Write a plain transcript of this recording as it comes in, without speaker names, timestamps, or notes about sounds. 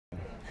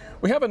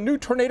We have a new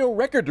tornado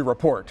record to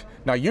report.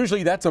 Now,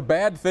 usually that's a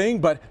bad thing,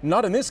 but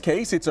not in this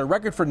case. It's a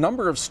record for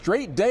number of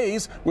straight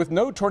days with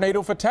no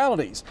tornado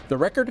fatalities. The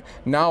record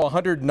now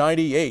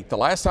 198. The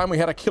last time we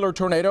had a killer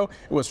tornado,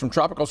 it was from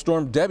Tropical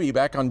Storm Debbie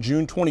back on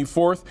June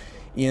 24th.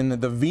 In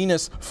the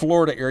Venus,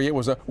 Florida area. It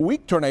was a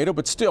weak tornado,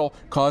 but still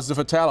caused a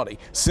fatality.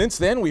 Since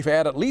then, we've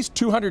had at least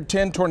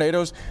 210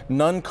 tornadoes,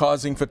 none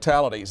causing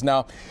fatalities.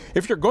 Now,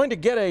 if you're going to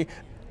get a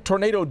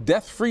tornado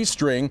death-free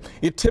string,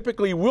 it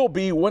typically will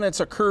be when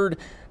it's occurred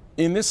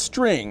in this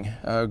string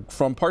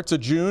from parts of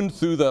June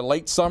through the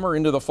late summer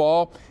into the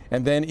fall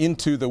and then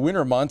into the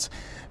winter months.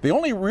 The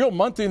only real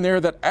month in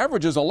there that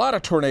averages a lot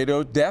of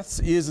tornado deaths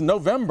is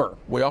November.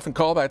 We often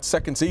call that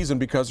second season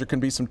because there can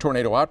be some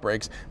tornado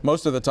outbreaks.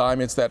 Most of the time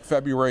it's that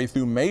February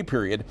through May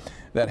period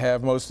that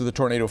have most of the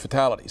tornado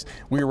fatalities.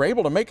 We were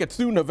able to make it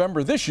through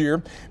November this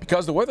year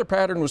because the weather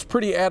pattern was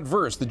pretty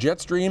adverse. The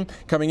jet stream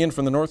coming in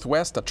from the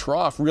northwest, a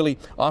trough really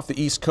off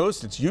the east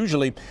coast. It's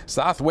usually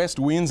southwest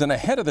winds and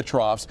ahead of the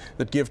troughs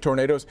that give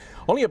tornadoes.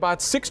 Only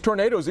about 6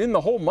 tornadoes in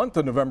the whole month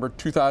of November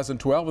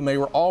 2012, and they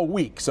were all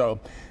weak. So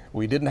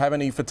we didn't have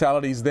any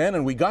fatalities then,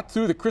 and we got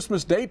through the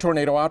Christmas Day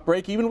tornado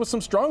outbreak even with some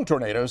strong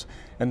tornadoes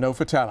and no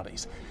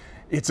fatalities.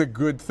 It's a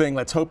good thing.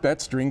 Let's hope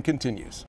that string continues.